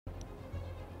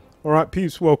Alright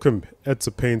peeps, welcome. E.D.Z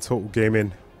Of Pain Total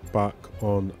Gaming back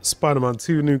on Spider-Man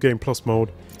 2 New Game Plus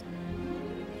mode.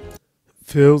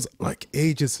 Feels like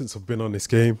ages since I've been on this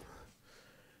game.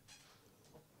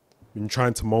 Been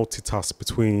trying to multitask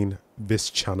between this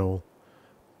channel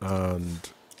and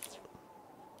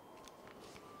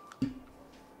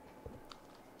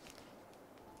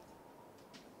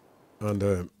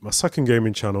my second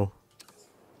gaming channel,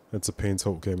 E.D.Z Of Pain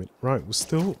Total Gaming. Right, we're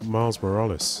still Miles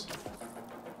Morales.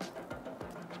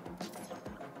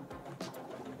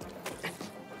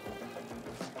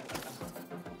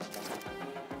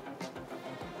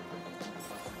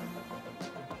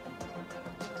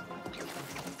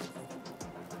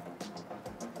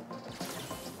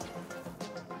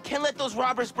 Can't let those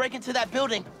robbers break into that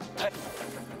building.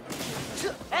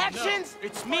 Actions No,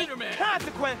 it's meet Spider-Man.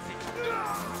 consequences.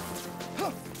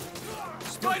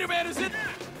 Spider-Man is in.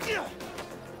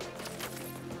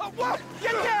 Oh, what?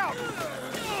 Get down!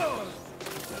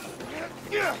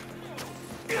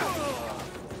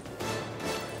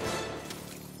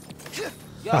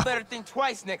 Y'all better think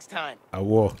twice next time. I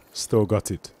will. Still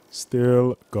got it.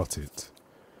 Still got it.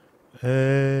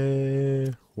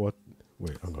 What?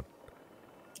 Wait, hang on.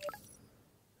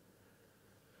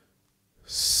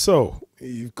 So,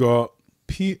 you've got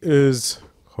Peter's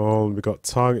call, we got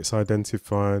targets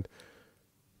identified,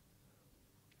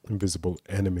 invisible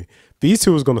enemy. These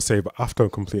two I was going to say, but after I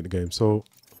complete the game. So,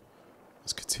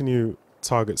 let's continue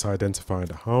targets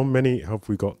identified. How many have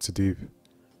we got to do?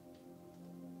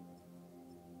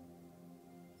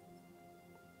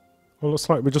 Oh, looks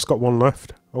like we just got one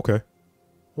left. Okay.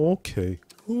 Okay.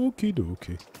 Okie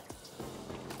dokie.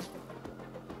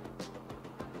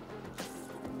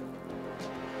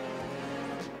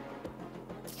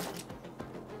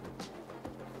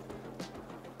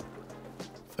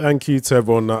 Thank you to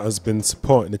everyone that has been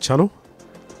supporting the channel.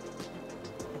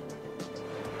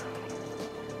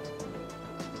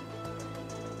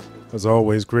 As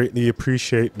always, greatly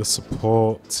appreciate the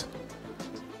support.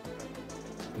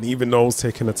 And even those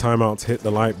taking the time out to hit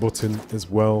the like button as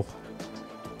well.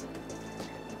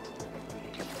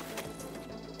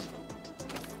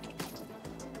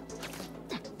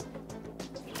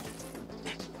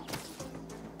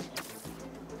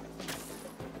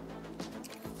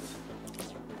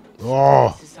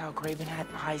 Oh, This is how Craven had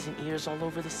eyes and ears all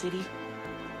over the city.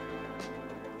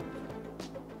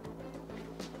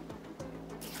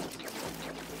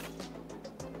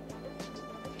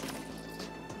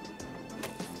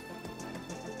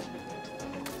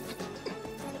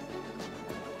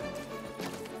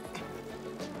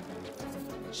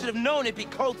 Should have known it'd be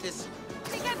cultists. I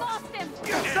think I lost him.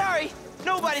 Sorry,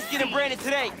 nobody's getting branded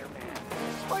today.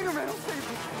 Spider-Man will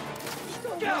save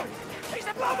us. Go! He's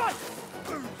above us!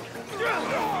 You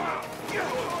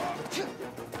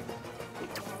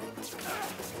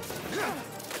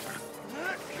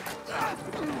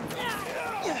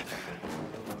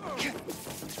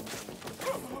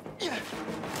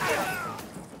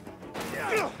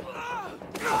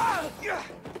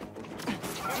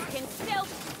can still.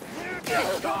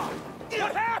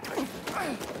 What happened?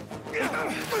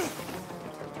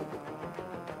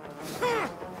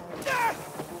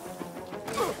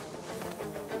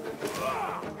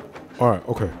 all right.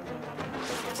 Okay.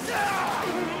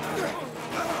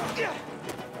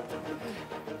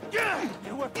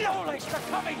 You were foolish for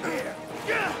coming here.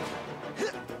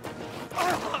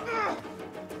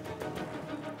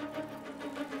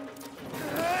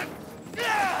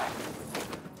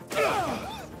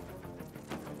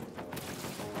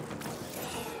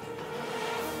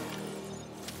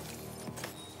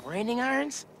 Branding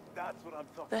irons? That's what I'm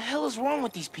talking The hell is wrong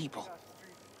with these people?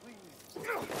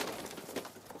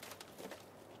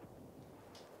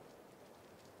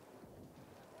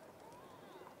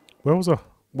 Where was I?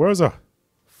 Where was I?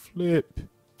 Flip.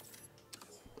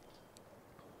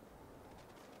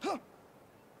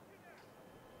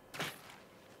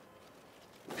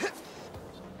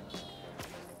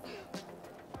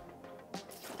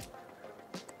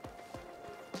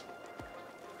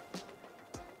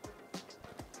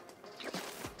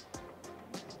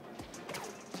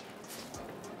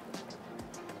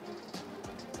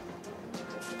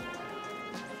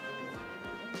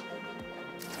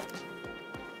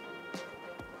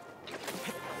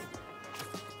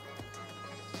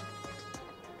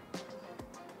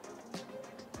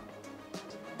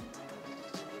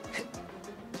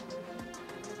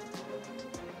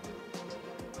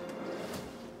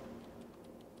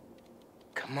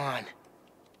 Come on.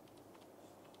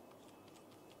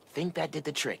 Think that did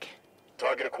the trick.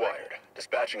 Target acquired.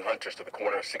 Dispatching hunters to the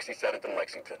corner of 67th and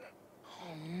Lexington.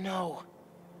 Oh no.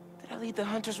 Did I lead the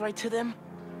hunters right to them?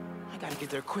 I gotta get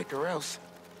there quick or else.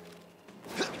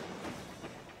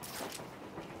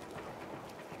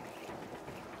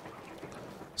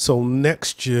 So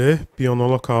next year, be on the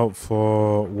lookout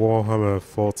for Warhammer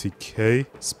 40k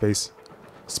Space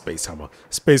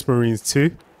Marines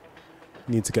 2.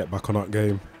 Need to get back on that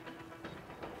game.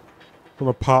 On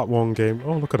a part 1 game.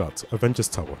 Oh, look at that. Avengers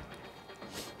Tower.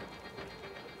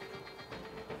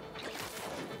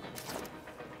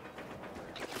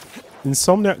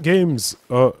 Insomniac Games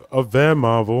are their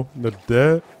Marvel.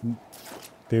 They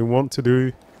want to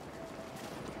do.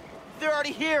 They're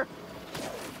already here.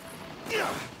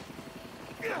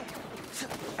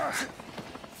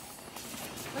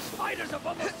 The spiders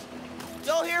above us!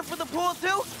 Y'all here for the pool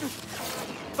too?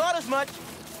 Thought as much.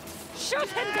 Shoot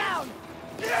him down!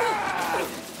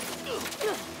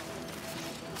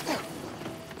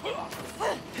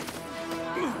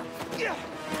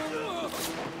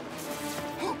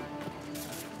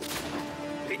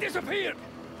 He disappeared!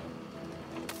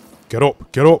 Get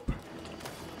up, get up.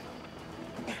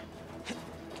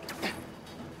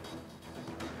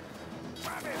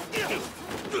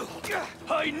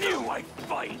 I knew I'd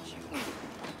find you!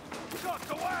 Shots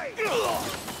away!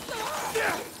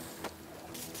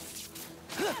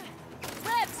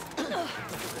 Reps!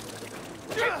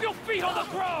 Keep your feet on the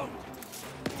ground!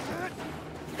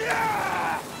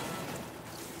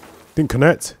 Didn't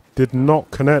connect. Did not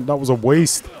connect. That was a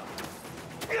waste.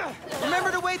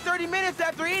 Remember to wait 30 minutes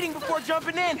after eating before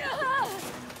jumping in.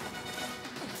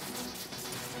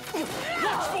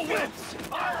 Watch for webs!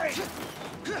 Hurry!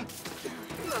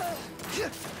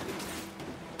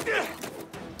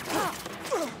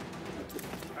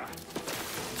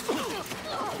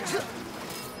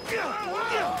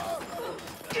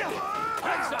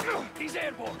 Hands up! He's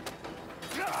airborne!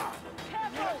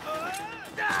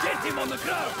 Get him on the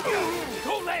ground!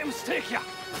 Don't let him stick you!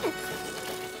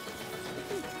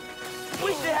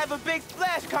 We should have a big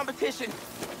splash competition.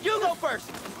 You go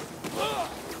first.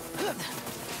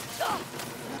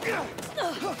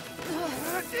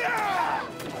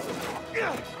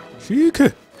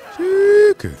 Chica.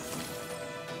 Chica.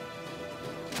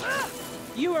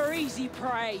 You are easy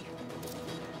prey.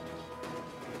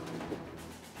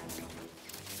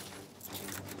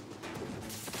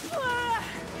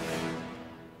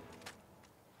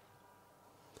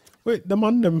 Wait, the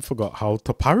man them forgot how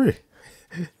to parry.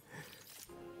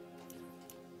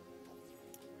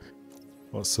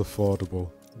 What's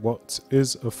affordable? What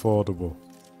is affordable?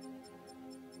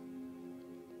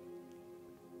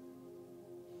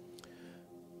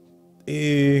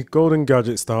 A golden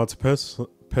gadget star to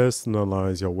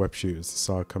personalize your web shooters. The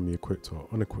star can be equipped or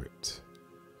unequipped.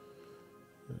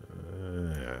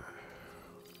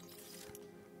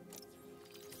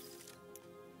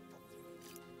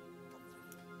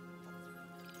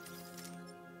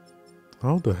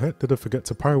 How the heck did I forget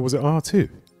to parry? Was it R2?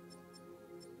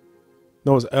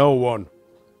 No, it's L1.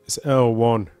 It's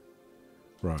L1.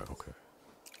 Right, okay.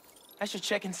 I should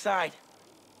check inside.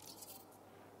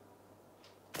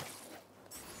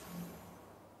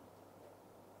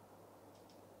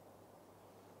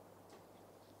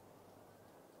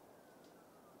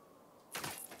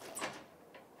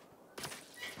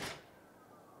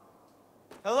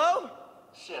 Hello?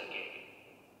 Sergei,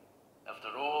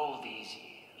 after all these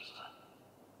years,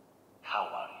 how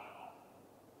are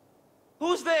you?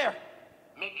 Who's there?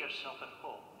 Make yourself at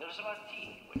home. There's a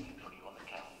martini waiting for you on the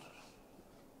counter.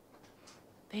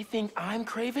 They think I'm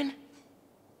Craven?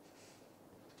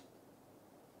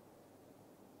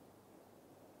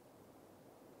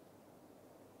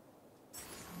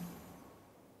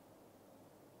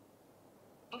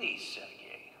 Please,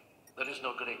 Sergei. There is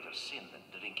no greater sin than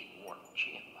drinking warm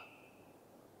gin.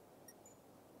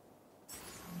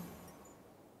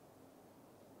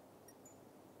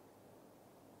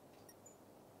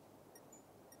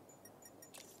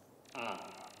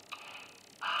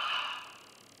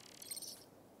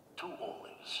 Two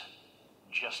olives.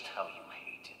 Just how you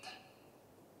hate it.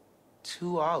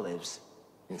 2 olives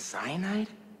and cyanide?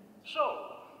 So,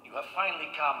 you have finally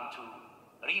come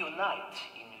to reunite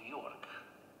in New York.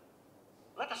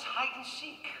 Let us hide and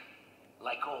seek,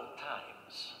 like old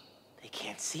times. They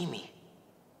can't see me.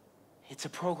 It's a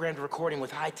programmed recording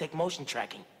with high-tech motion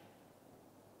tracking.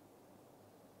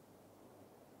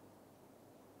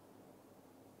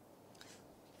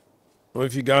 Well,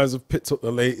 if you guys have picked up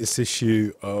the latest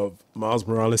issue of Miles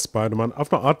Morales Spider-Man, I've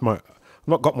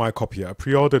not got my copy yet. I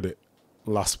pre-ordered it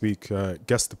last week.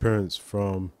 Guest appearance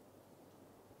from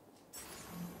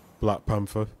Black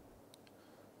Panther,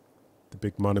 the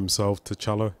big man himself,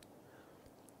 T'Challa,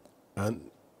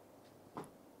 and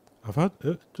I've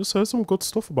just heard some good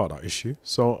stuff about that issue,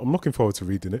 so I'm looking forward to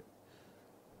reading it.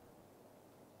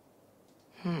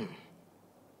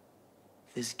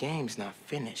 This game's not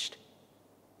finished.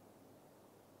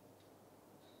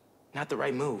 Not the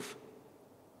right move.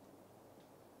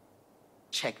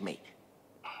 Checkmate.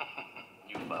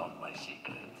 You found my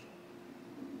secret.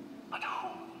 But who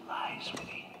lies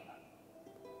within?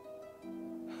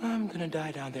 I'm gonna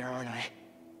die down there, aren't I?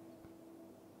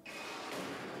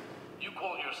 You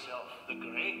call yourself the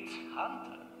Great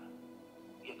Hunter,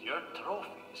 yet your trophy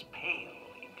is pale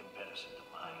in comparison to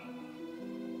mine.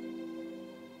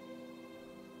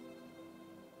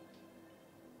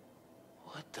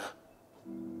 What the?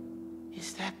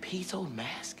 Is that Pete's old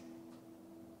mask?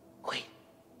 Wait.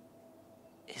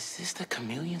 Is this the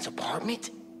chameleon's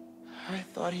apartment? I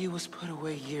thought he was put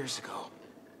away years ago.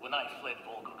 When I fled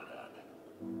Volgograd,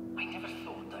 I never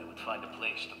thought I would find a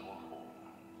place to call home.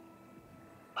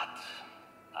 But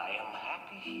I am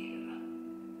happy here.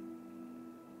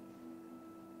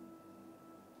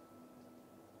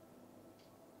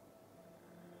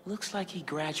 Looks like he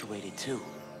graduated too.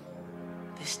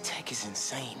 This tech is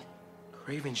insane.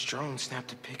 Craven's drone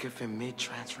snapped a pic of him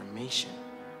mid-transformation.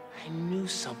 I knew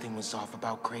something was off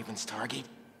about Craven's target.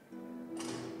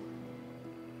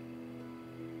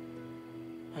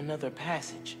 Another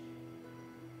passage.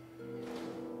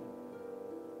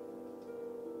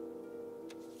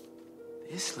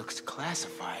 This looks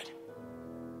classified.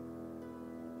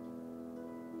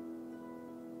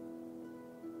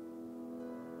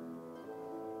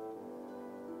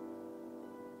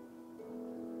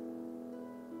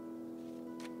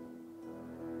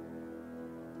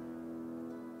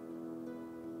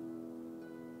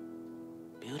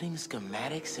 Building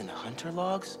schematics and hunter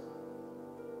logs?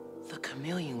 The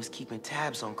chameleon was keeping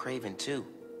tabs on Craven too.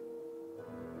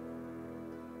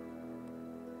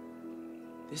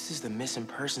 This is the missing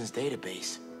persons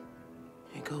database.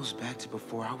 It goes back to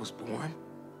before I was born.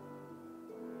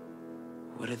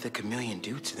 What did the chameleon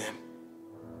do to them?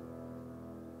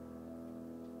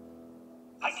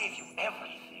 I gave you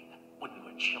everything when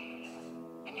we were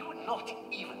children, and you would not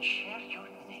even share your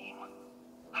name.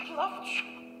 I loved you,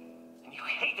 and you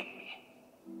hated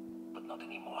me, but not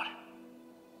anymore.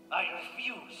 I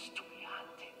refuse to be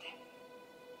hunted.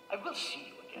 I will see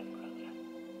you again, brother,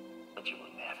 but you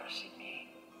will never see me.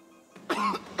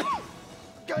 Gotta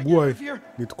get out Boy, of here.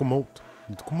 need to come out.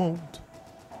 Need to come out.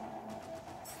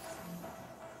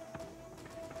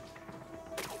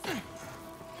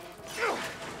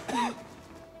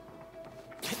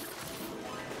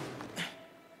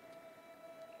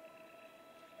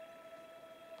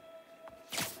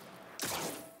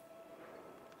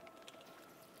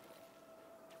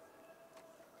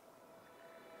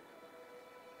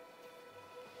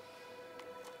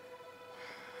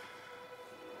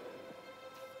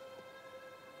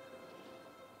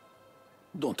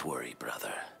 Don't worry,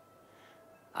 brother.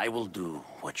 I will do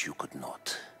what you could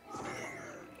not.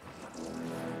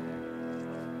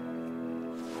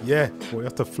 Yeah, we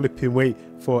have to flipping wait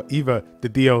for either the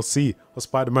DLC or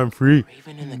Spider-Man 3.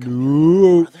 Craven and the chameleon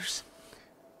No. brothers?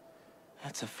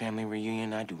 That's a family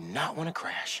reunion I do not want to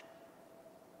crash.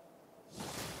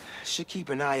 Should keep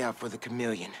an eye out for the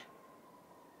chameleon.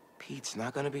 Pete's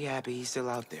not gonna be happy he's still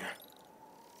out there.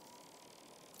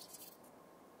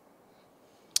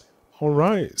 All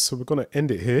right, so we're gonna end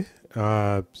it here.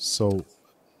 So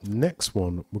next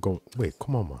one we're going. Wait,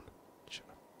 come on, man.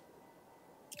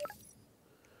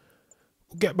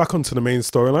 We'll get back onto the main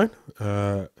storyline.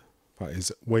 That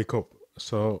is Wake Up.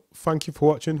 So thank you for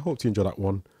watching. Hope you enjoyed that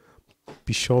one.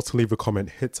 Be sure to leave a comment,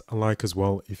 hit a like as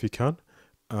well if you can.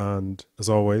 And as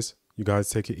always, you guys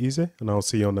take it easy, and I'll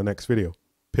see you on the next video.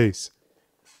 Peace.